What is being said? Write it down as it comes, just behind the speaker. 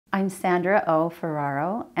I'm Sandra O.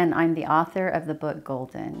 Ferraro, and I'm the author of the book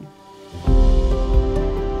Golden.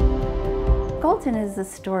 Golden is a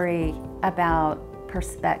story about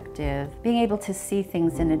perspective, being able to see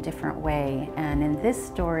things in a different way. And in this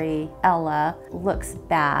story, Ella looks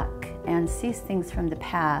back and sees things from the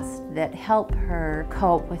past that help her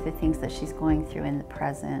cope with the things that she's going through in the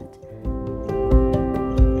present.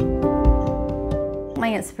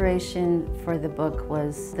 My inspiration for the book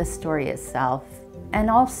was the story itself, and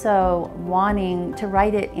also wanting to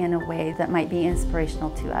write it in a way that might be inspirational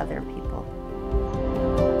to other people.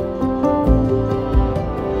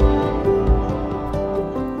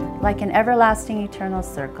 Like an everlasting eternal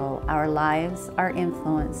circle, our lives are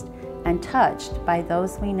influenced and touched by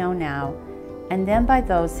those we know now, and then by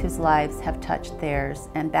those whose lives have touched theirs,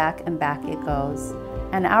 and back it goes,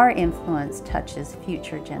 and our influence touches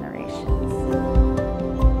future generations.